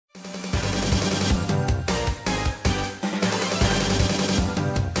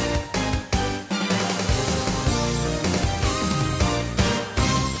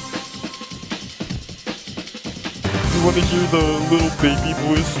you want to hear the little baby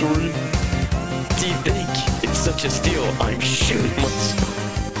boy story? Do you think it's such a steal? I'm shooting myself.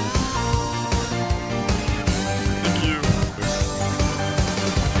 Thank you.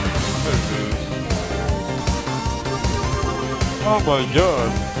 There it is. Oh my god.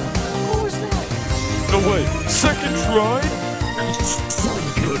 What was that? No way. Second try?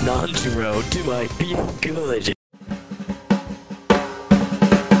 Psycho non-zero, do I feel good?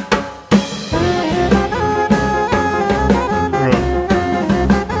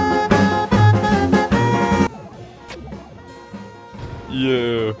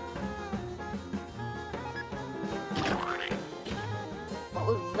 Yeah. What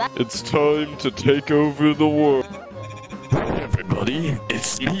was that? It's time to take over the world. Hey everybody,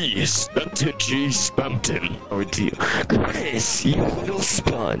 it's me, Spamton G. Spamton. Oh dear. Chris, you little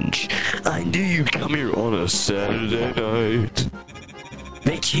sponge. I knew you'd come here on a Saturday night.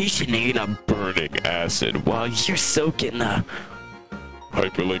 Vacationing a burning acid while you soak in the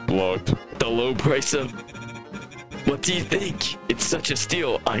Hyperlink blocked. the low price of... What do you think? It's such a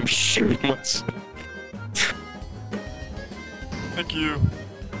steal, I'm shooting myself. Thank you.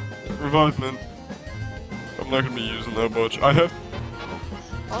 Revivement. I'm not gonna be using that much. I have...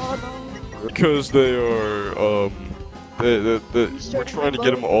 Oh no. Because they are, we're trying to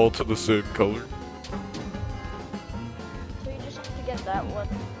get them all to the same color. So you just have to get that one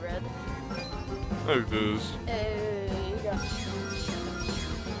red. There it is. You got...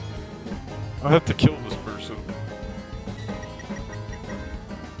 I have to kill this person.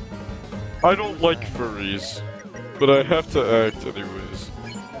 I don't like furries, but I have to act anyways.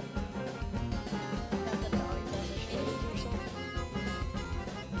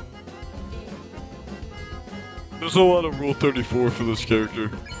 There's a lot of Rule 34 for this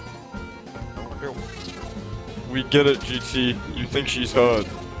character. We get it, GT. You think she's hot.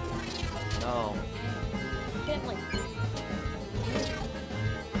 No. Getting like...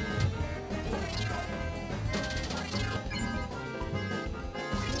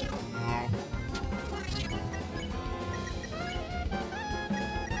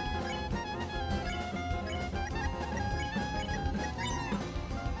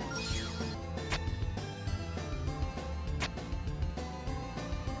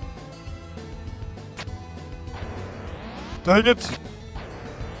 Dang it!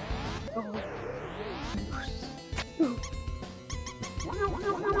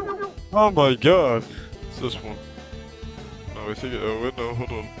 Oh my god! It's this one. No, I think oh wait, no,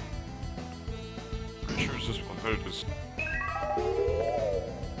 hold on. Pretty sure it's this one. There it is.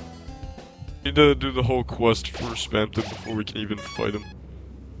 Need to do the whole quest for Spamton before we can even fight him.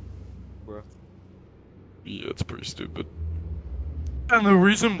 Bruh. Yeah, it's pretty stupid. And the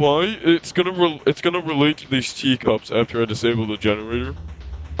reason why, it's gonna relate to these teacups after I disable the generator.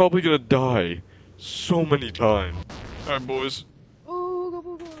 Probably gonna die so many times. Alright boys. Oh, go,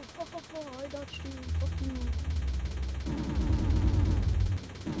 go, go. Ha, ha, ha. I got you. Fuck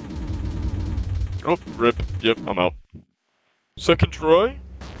you. Oh, rip. Yep, I'm out. Second try?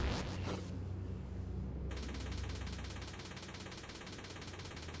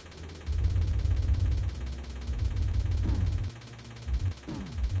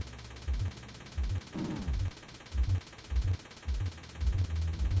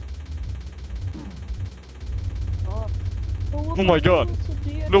 Oh my god.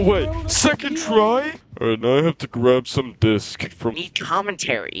 No way. Second try? Alright, now I have to grab some disc from... Need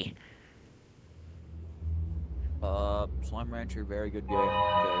commentary. Slime Rancher, very good game,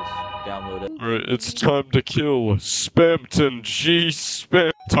 guys. Download it. Alright, it's time to kill Spamton G.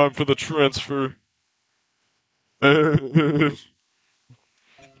 Spam. Time for the transfer. This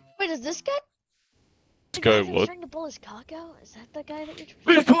Wait, is this guy? guy what? Trying to pull his cock out? Is that the guy that you're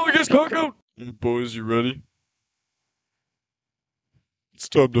trying He's pulling his cock out! Boys, you ready? It's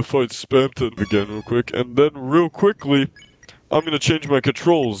time to fight Spamton again real quick, and then real quickly, I'm gonna change my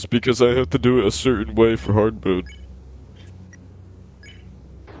controls because I have to do it a certain way for hard mode.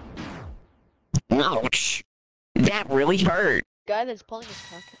 Ouch! That really hurt! guy that's pulling his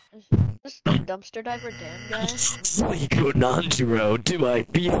cock out? Is this the dumpster diver Dan guy? Psycho non-zero, do I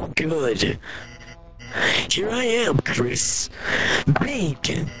feel good? Here I am, Chris.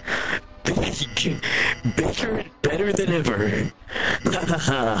 Big! Bigger and better than ever.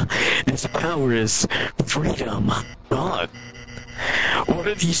 Hahaha, this power is freedom. God. What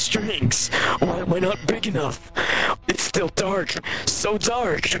are these strings? Why am I not big enough? It's still dark. So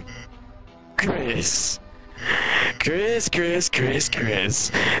dark. Chris. Chris.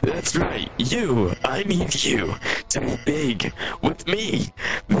 That's right. You. I need you to be big with me.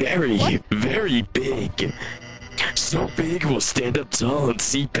 Very big. So big we'll stand up tall and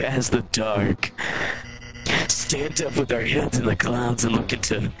see past the dark. stand up with our heads in the clouds and look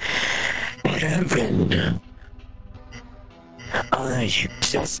into heaven. I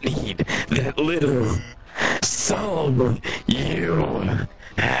just need that little soul you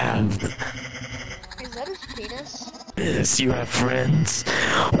have. Is that his penis? Yes, you have friends.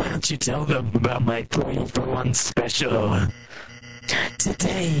 Why don't you tell them about my 3-for-1 special?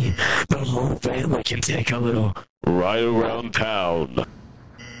 Today, the whole family can take a little ride around town.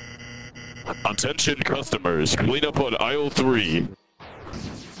 Attention customers, clean up on aisle 3.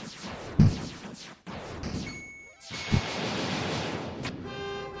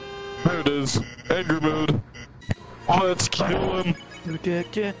 There it is. Anger mode. Let's kill him.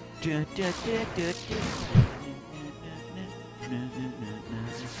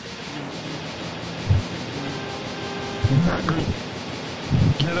 Angry.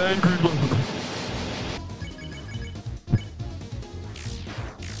 Get angry mode.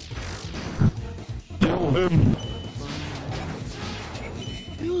 Kill him.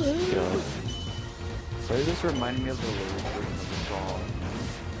 Why does this remind me of the lyrics version of the song?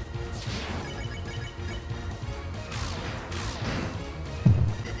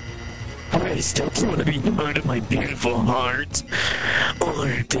 Chris, don't you want to be part of my beautiful heart? Or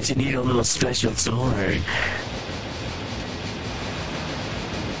did you need a little special toy?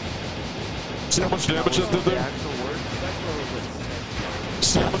 See how much damage that did The there? actual word special or was it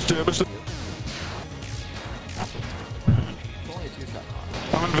See how much damage that... It's only a 2-shot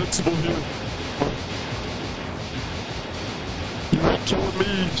knock. I'm invincible here. You ain't killing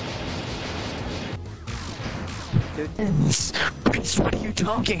me. Chris, what are you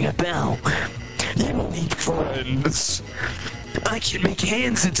talking about? You don't need friends. I can make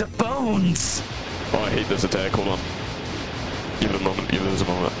hands into bones. Oh, I hate this attack. Hold on. Give it a moment. Give this a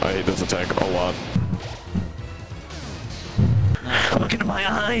moment. I hate this attack a lot. Look into my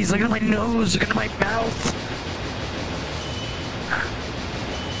eyes, look at my nose, look into my mouth.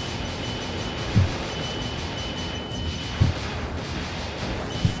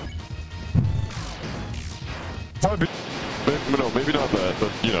 No, maybe not that,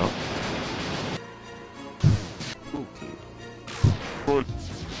 but you know. Good.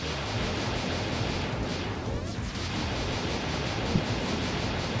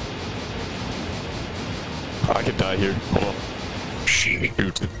 I could die here. Hold on.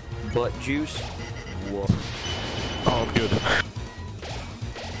 Shoot. Butt juice? Whoa. Oh, I'm good.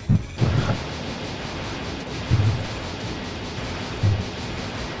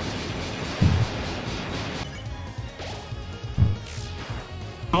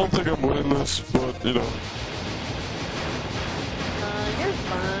 I don't think I'm winning this, but you know. You're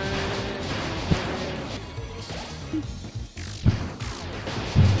fine.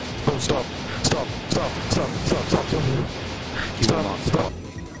 Oh, stop. Stop. Stop. Stop. Stop. Stop. Stop. Stop. Stop.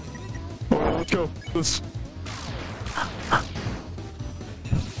 Alright, let's go. This.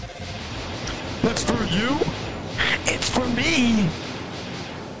 That's for you? It's for me.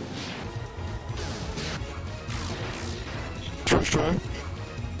 First try.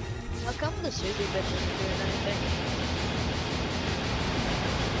 How come the Suzy bitch isn't doing anything?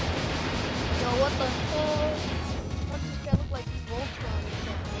 Yo, what the hell? What's this guy look like? Voltron or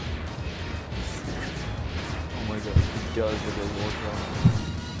something? Oh my god, he does look like Voltron.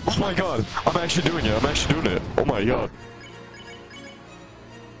 Oh my god, I'm actually doing it. I'm actually doing it. Oh my god.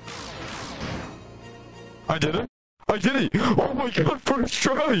 I did it? I did it! Oh my god, first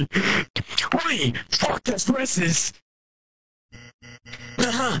try! Wait, fuck this Chris's.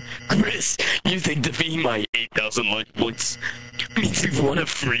 Haha, Chris, you think defeating my 8,000 life points means you've won a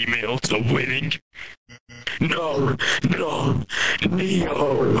free meal to winning? No, no,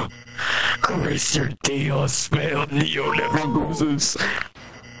 Neo. Chris, your Dios failed. Neo never loses.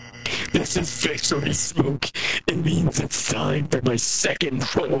 This is victory smoke. It means it's time for my second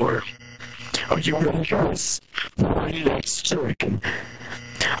form. Are you ready, Chris? For my next trick.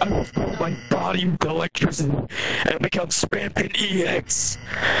 I will fill my body with electricity and become Spampin' EX.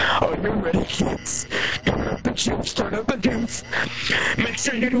 Are you ready, kids? Grab the chip, start up the gates. Make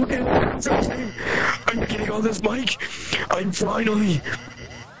sure you don't get something. Are you getting all this, Mike? I'm finally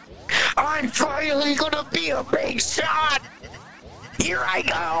gonna be a big shot. Here I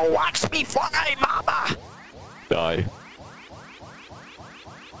go. Watch me fly, mama. Die.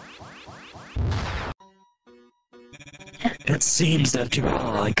 It seems after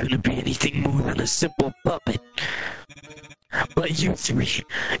all I couldn't be anything more than a simple puppet. But you three,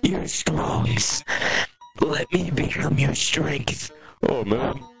 you're strongs. Let me become your strength. Oh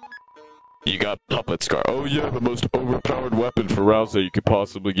man. You got puppet scar. Oh yeah, the most overpowered weapon for Rouse that you could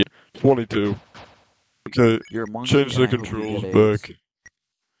possibly get. 22. Okay, You're a monkey change the and I hope you controls get AIDS. back.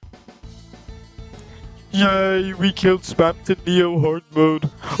 Yay, we killed Spamton Neo hard mode.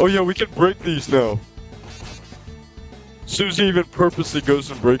 Oh yeah, we can break these now. Susie even purposely goes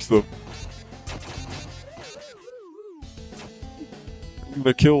and breaks them. I'm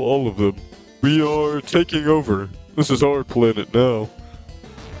gonna kill all of them. We are taking over. This is our planet now.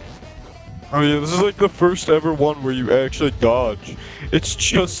 Oh yeah, this is like the first ever one where you actually dodge. It's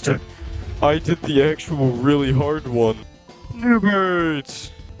just... I did the actual really hard one.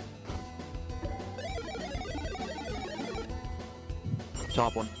 Newbert!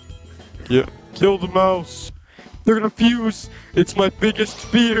 Top one. Yeah, kill the mouse. They're gonna fuse. It's my biggest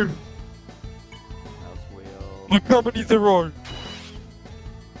fear. Mouse wheel. Look how many there are.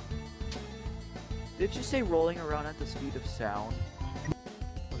 Did you say rolling around at the speed of sound?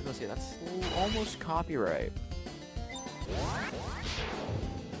 I was gonna say that's almost copyright.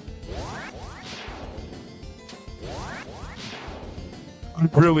 I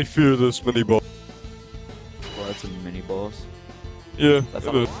really fear this mini boss. Well, that's a mini boss. Yeah, That's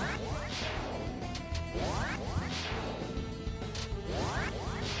it not- is.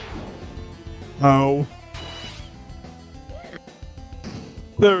 Ow.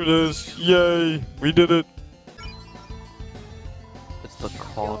 There it is. Yay. We did it. It's the Yo,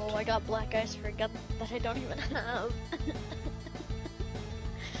 caught. I got black ice for a gun that I don't even have.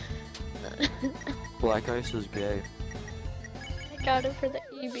 Black ice is gay. I got it for the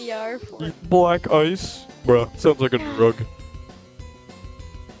EBR for Black ice. Bruh, sounds like a drug.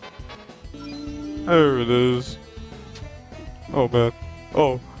 There it is. Oh man.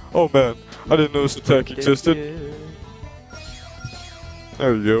 Oh man. I didn't know this attack existed.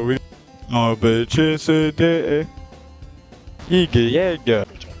 There we go. We. Oh, bitches a day. Yiga.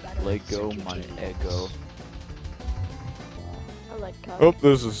 Let go my ego. I like cock. Oh,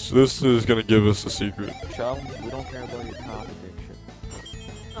 this is gonna give us a secret. Chum, we don't care about your cock addiction.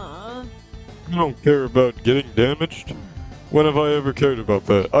 Aw. I don't care about getting damaged. When have I ever cared about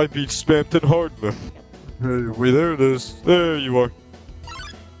that? I beat Spampton Hardman. Hey, there it is. There you are.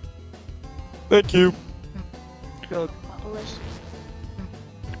 Thank you. Polish.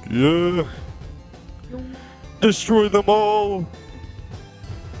 Yeah. Destroy them all.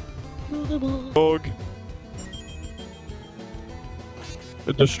 Dog.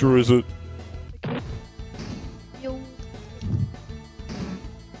 It destroys it. Yo.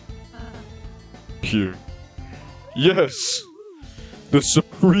 Here. Yes! The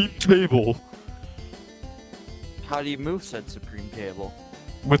Supreme Table! How do you move said supreme table?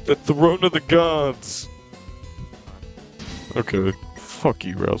 With the Throne of the Gods! Okay. Fuck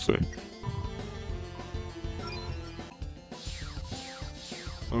you, Rousey.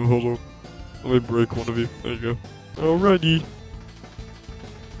 Oh, hold on. Let me break one of you. There you go. Alrighty.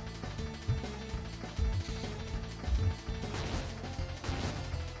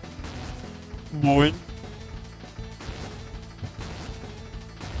 Boing.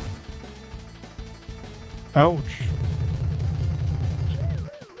 Ouch.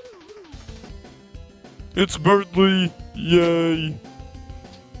 It's Birdly! Yay!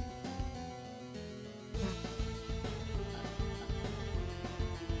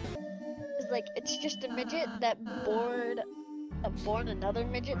 It's like, it's just a midget that born another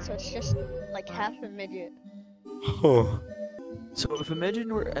midget, so it's just like half a midget. Huh. So if a midget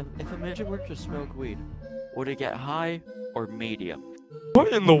were to smoke weed, would it get high or medium?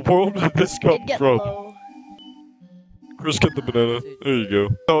 What in the world did this come It'd get from? low. Chris, get the banana. There you go.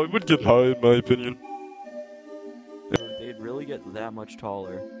 Oh, it would get high, in my opinion. They'd really get that much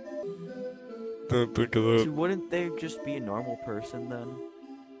taller. Don't think of So that. wouldn't they just be a normal person then?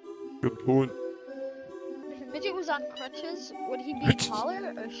 Good point. If a midget was on crutches, would he be What?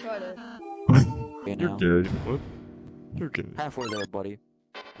 taller or shorter? You You're know? gay. What? You're gay. Halfway there, buddy.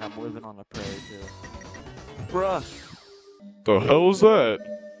 And I'm living on a prairie too. Bruh! The hell is that?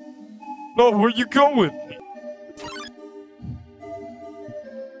 No, where you going?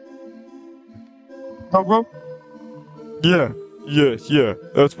 Bro? Yeah,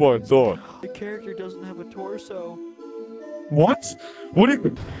 that's what I thought. The character doesn't have a torso. What? What do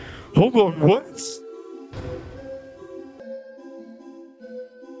you... Hold on, what?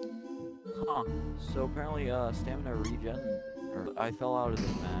 Huh. So apparently, stamina regen, or I fell out of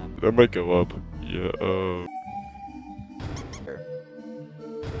the map. That might go up. Yeah, Or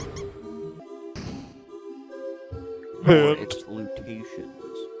Man. its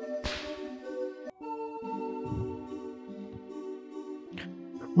lutations.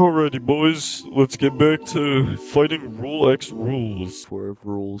 Alrighty, boys. Let's get back to fighting Rule X rules. 12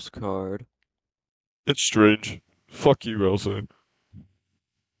 rules card. It's strange. Fuck you, Elsa.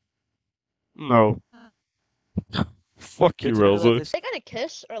 No. Fuck you, Gets rid of Elsa. this- They gonna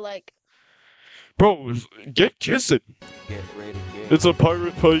kiss or like? Bro, get kissing. Get ready to get. It's a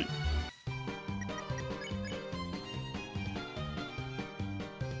pirate fight.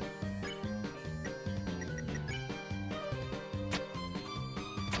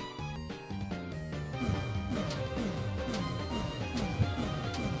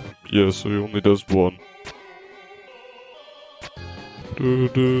 Yeah, so he only does one. Do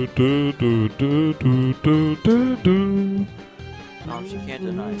do do do do do do do do. She can't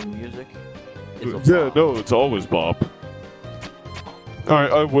deny the music. Is a Yeah, bop. no, it's always Bob.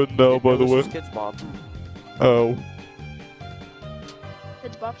 Alright, I win now, by the way. Kids Bob. Oh.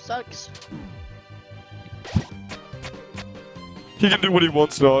 Kids Bop sucks. He can do what he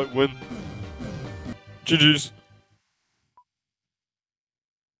wants now, I win. GG's.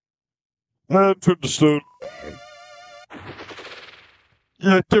 And turn to stone.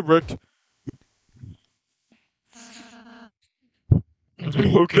 Yeah, get wrecked.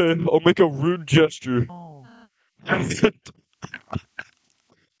 Okay, I'll make a rude gesture. Oh.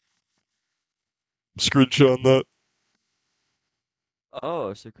 Screenshot that.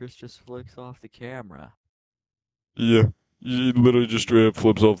 Oh, so Chris just flicks off the camera. Yeah. He literally just straight up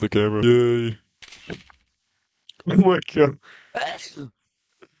flips off the camera. Yay. Oh my god.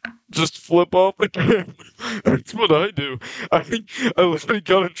 Just flip off the camera. That's what I do. I think I literally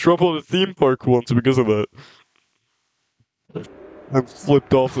got in trouble at a theme park once because of that. I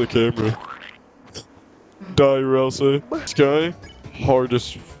flipped off the camera. Die, Rouse. This guy,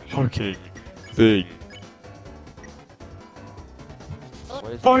 hardest fucking thing. What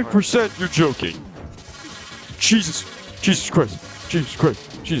is 5%, you're joking. Jesus. Jesus Christ. Jesus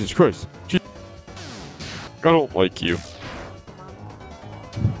Christ. Jesus Christ. I don't like you.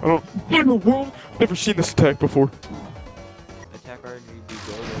 I don't. What in the world? Never seen this attack before. Attack RNG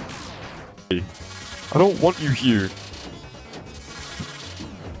go. I don't want you here.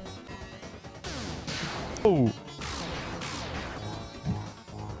 Oh.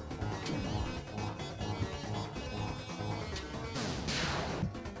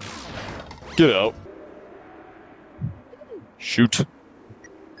 Get out. Shoot.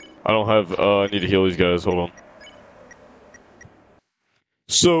 I don't have, I need to heal these guys, hold on.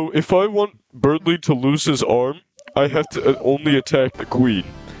 So, if I want Birdly to lose his arm, I have to only attack the queen.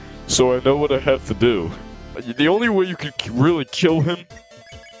 So I know what I have to do. The only way you could really kill him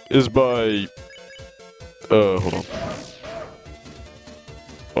is by... hold on.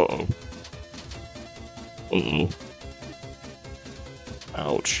 Uh-oh. Uh-oh.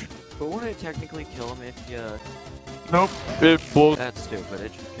 Ouch. But wouldn't it technically kill him if you... Nope. It blows... That's stupid,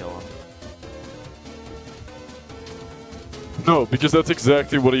 it should kill him. No, because that's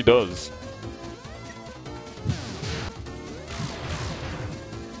exactly what he does.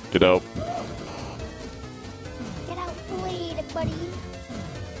 Get out. Get out, bleed, buddy.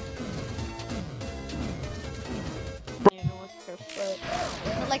 You know what's her foot?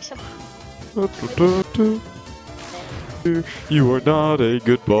 But like some. You are not a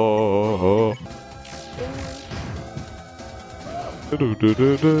good boy.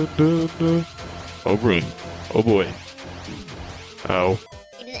 Oh boy. Oh boy. Ow.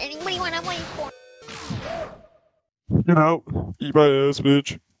 Does anybody want to wait for? Get out. Eat my ass,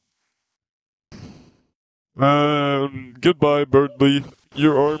 bitch. Goodbye, Birdly.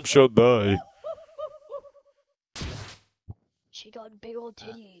 Your arm shall die. She got big old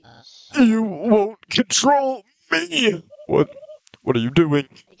titties. You won't control me! What are you doing?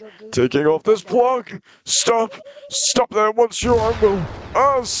 Taking off this plug! Stop! Stop that once your arm will...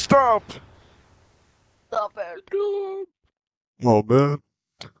 Oh, stop! Stop it. Oh, man.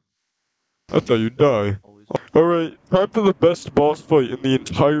 That's how you die. Alright, time for the best boss fight in the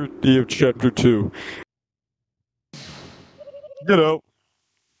entirety of Chapter 2. Get out.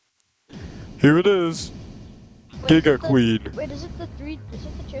 Here it is. Giga Queen. Wait, is it the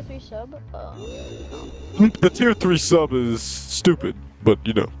tier 3 sub? The tier 3 sub is stupid, but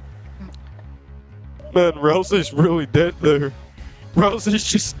you know. Man, Rousey's really dead there. Rousey's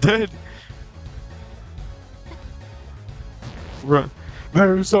just dead. Right.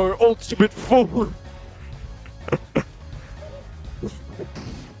 There's our ultimate form.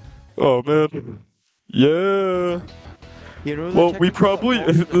 Oh man. Yeah. You know, Well, we probably...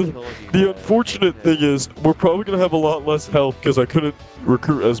 The unfortunate thing is, we're probably gonna have a lot less health because I couldn't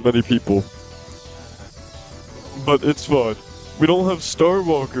recruit as many people. But it's fine. We don't have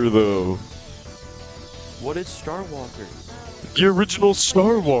Starwalker though. What is Starwalker? The original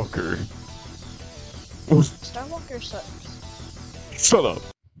Starwalker. Starwalker sucks. Shut up.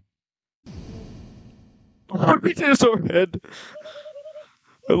 It is our head.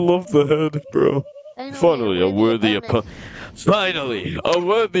 I love the head, bro. Anyway, Finally, a worthy opponent. Finally, a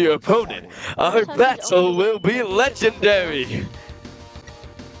worthy opponent. Our battle will be legendary.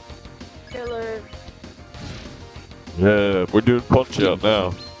 Killer. Yeah, we're doing punch out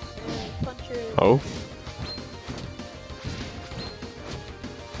now. Puncher. Oh?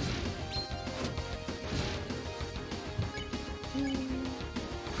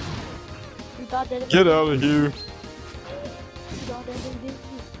 We got that. Get out of here. We got that.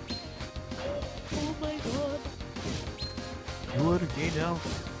 Oh my god. You would again now.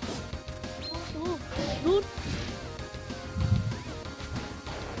 Oh, no.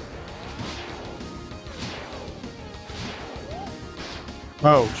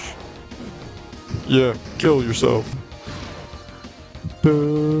 Ouch. Yeah, kill yourself.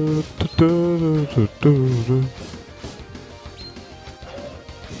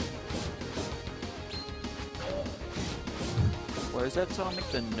 Why is that Sonic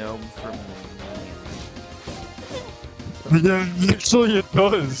the gnome from the Yeah, actually it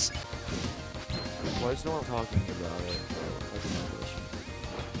does. Why is no one talking about it? That's my question.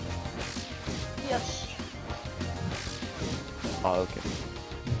 Yes. Oh, okay.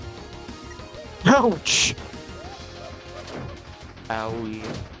 Ouch! Owie.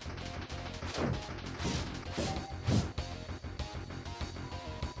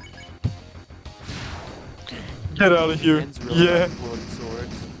 Get out of here. Ends really Yeah. like floating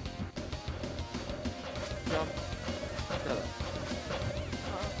swords. Jump. Shut up.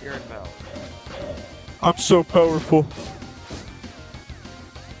 You're in power. I'm so powerful.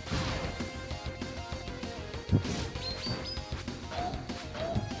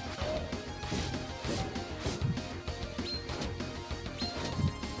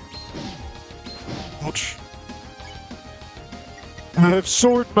 Ouch. I have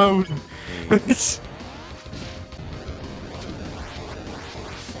sword mode. It's...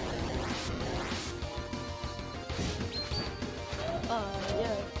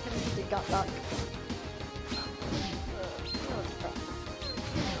 Yeah, Timothy got back.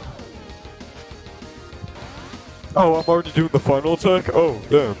 Oh, I'm already doing the final attack? Oh,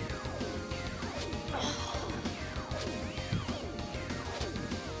 damn.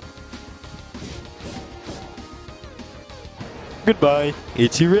 Goodbye.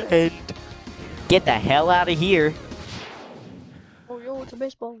 It's your end. Get the hell out of here. Oh, yo, it's a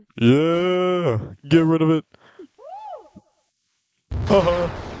baseball. Yeah. Get rid of it. Haha.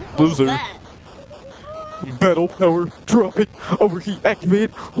 What's Loser. that? Battle power. Drop it. Overheat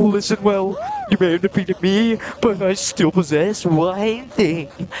activate. Listen well. You may have defeated me, but I still possess one thing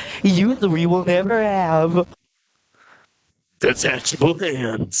you three will never have. Detachable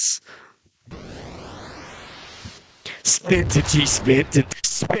hands. Spent and she spent and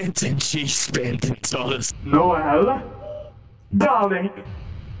spent and she spent and taught us. Noel, darling,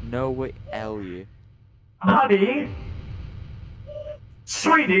 No way, Ellie. honey,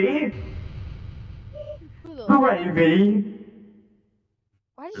 sweetie, Who the? gravy.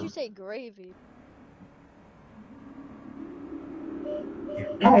 Why did you say gravy?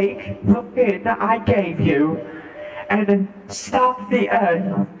 Take the pin I gave you and stop the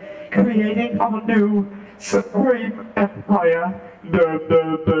earth, creating a new supreme empire. Da,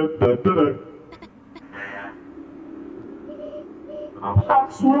 da, da, da, da, da.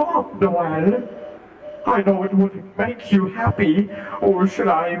 What's wrong, Noel? I know it would make you happy, or should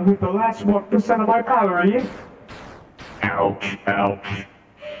I, with the last 1% of my battery? Ouch, ouch.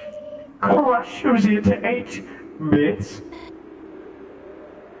 Crush you into 8 bits.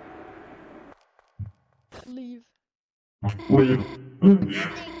 Leave. Leave.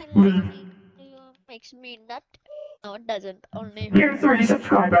 Leave. Makes me nut. No, it doesn't. Only. Tier 3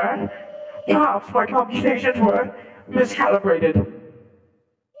 subscriber. Perhaps my computations were miscalibrated.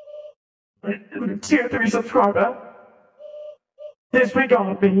 Tier 3 subscriber.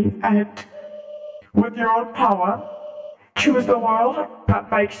 Disregard me and, with your own power, choose the world that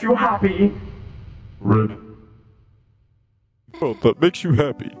makes you happy. Red. Oh, that makes you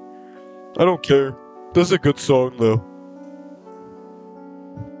happy. I don't care. That's a good song, though.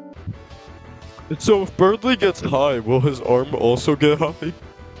 And so if Birdley gets high, will his arm also get high?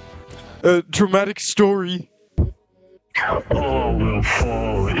 Dramatic story. All will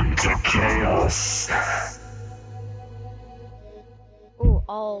fall into chaos. Oh,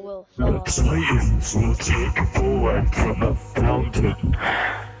 all will The fall. Titans will take forward from the fountain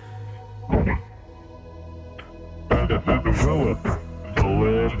and envelop the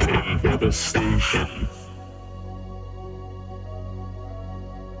land in devastation.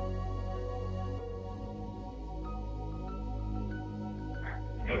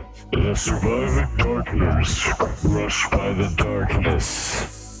 The surviving darkness, crushed by the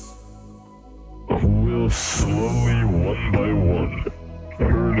darkness, will slowly, one by one,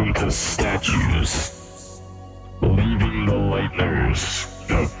 turn into statues, leaving the Lightners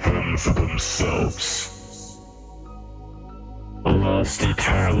to fend for themselves. Lost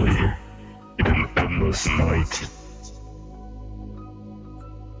eternally in an endless night.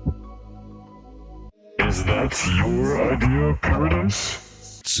 Is that your idea of paradise?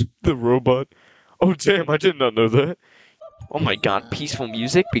 The robot. Oh damn, I did not know that. Oh my god, peaceful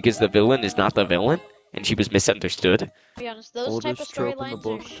music because the villain is not the villain and she was misunderstood. To be honest, those type of Oldest trope in the storylines are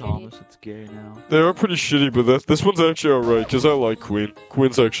book, shitty. Thomas, it's gay now. They are pretty shitty, but this one's actually alright, because I like Queen.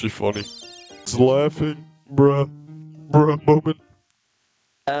 Queen's actually funny. It's laughing, bruh moment.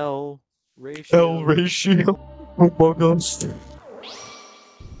 L ratio. L ratio. Oh my gosh.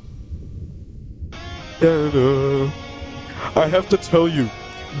 I have to tell you,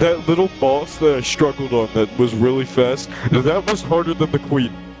 that little boss that I struggled on that was really fast, that was harder than the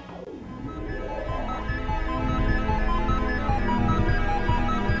Queen.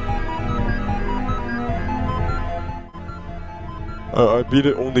 I beat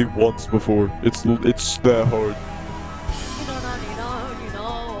it only once before. It's that hard.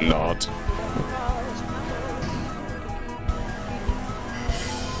 Not.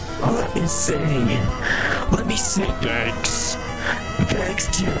 Let me say thanks. Thanks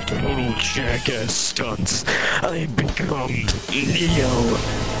to your total jackass stunts, I've become Neo.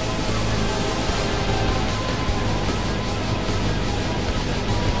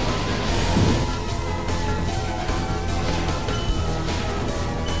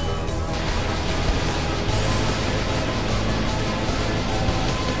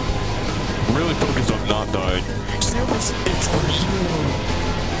 Really focused on not dying. It's for you.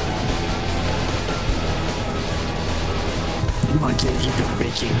 You want to even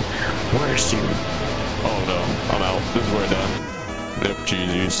make it worse, you. Oh no, I'm out. This is where I'm done. Yep,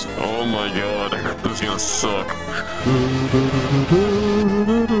 GG's. Oh my god, this is gonna suck.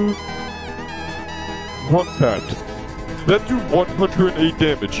 One tapped. That do 108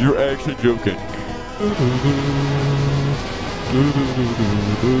 damage. You're actually joking.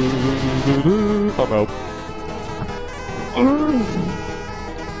 I'm out.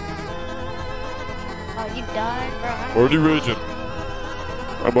 Oh, you died, bro. Already raging.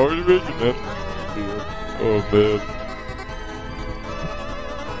 I'm already raging, man. Oh man.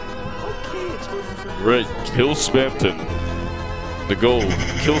 Okay, exposure for Right, kill Spamton. The goal,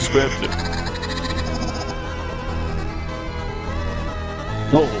 kill Spamton.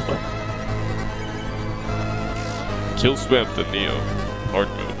 Oh. Kill Spamton, Neo. Hard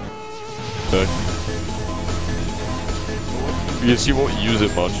mode. Okay. Because he won't use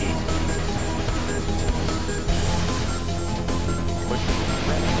it much.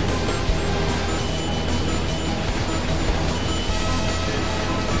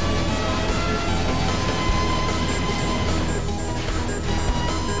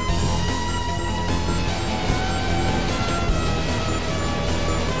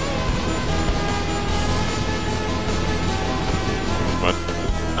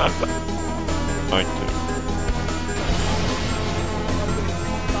 Thank you.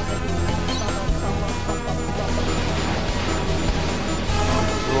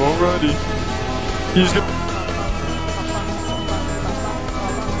 Alrighty. He's gonna.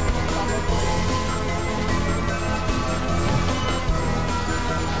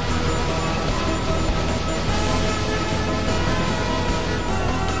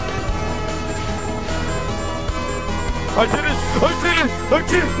 I did it! I did it! I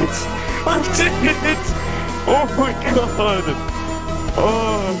did it! I did it! Oh my god!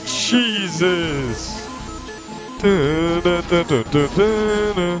 Oh, Jesus!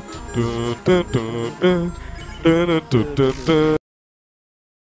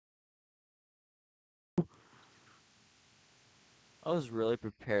 I was really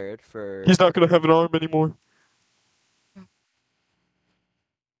prepared for. He's not gonna have an arm anymore.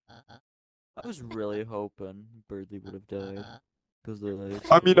 I was really hoping Birdly would have died. Because they're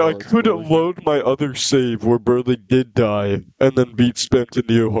like. I mean, I could load my other save where Burley did die, and then beat Spamp to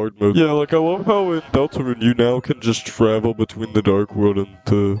Neo hard mode. Yeah, like, I love how in Deltarune you now can just travel between the Dark World and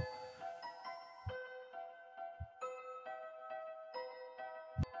the...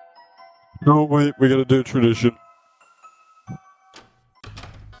 No, wait, we gotta do a tradition.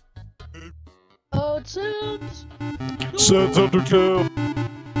 Oh, it sends. Sans Undertale!